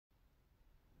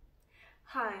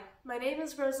Hi, my name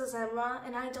is Roza Zemla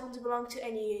and I don't belong to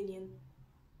any union.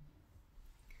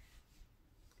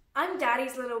 I'm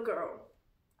daddy's little girl.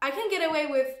 I can get away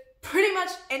with pretty much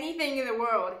anything in the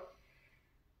world,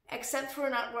 except for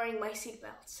not wearing my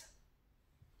seatbelt.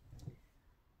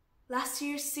 Last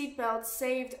year's seatbelt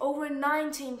saved over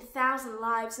 19,000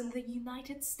 lives in the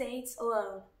United States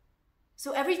alone.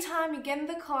 So every time you get in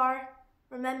the car,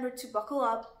 remember to buckle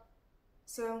up,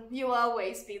 so you'll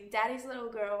always be daddy's little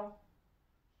girl.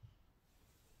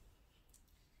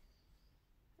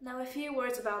 Now a few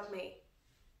words about me.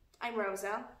 I'm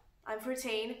Roza, I'm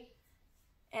 14,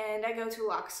 and I go to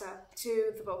LAXA,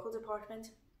 to the vocal department.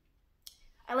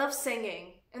 I love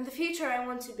singing. In the future I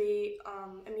want to be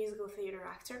a musical theater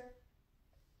actor.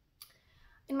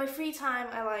 In my free time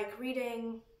I like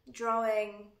reading,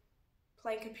 drawing,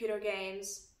 playing computer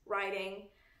games, writing.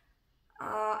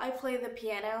 I play the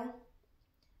piano,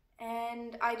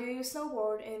 and I do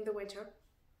snowboard in the winter.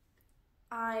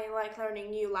 I like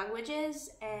learning new languages,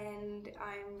 and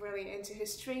I'm really into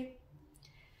history.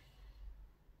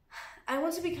 I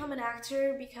want to become an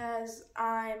actor because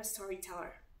I'm a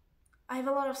storyteller. I have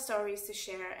a lot of stories to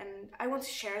share, and I want to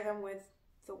share them with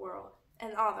the world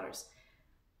and others.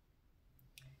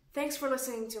 Thanks for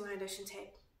listening to my audition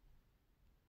tape.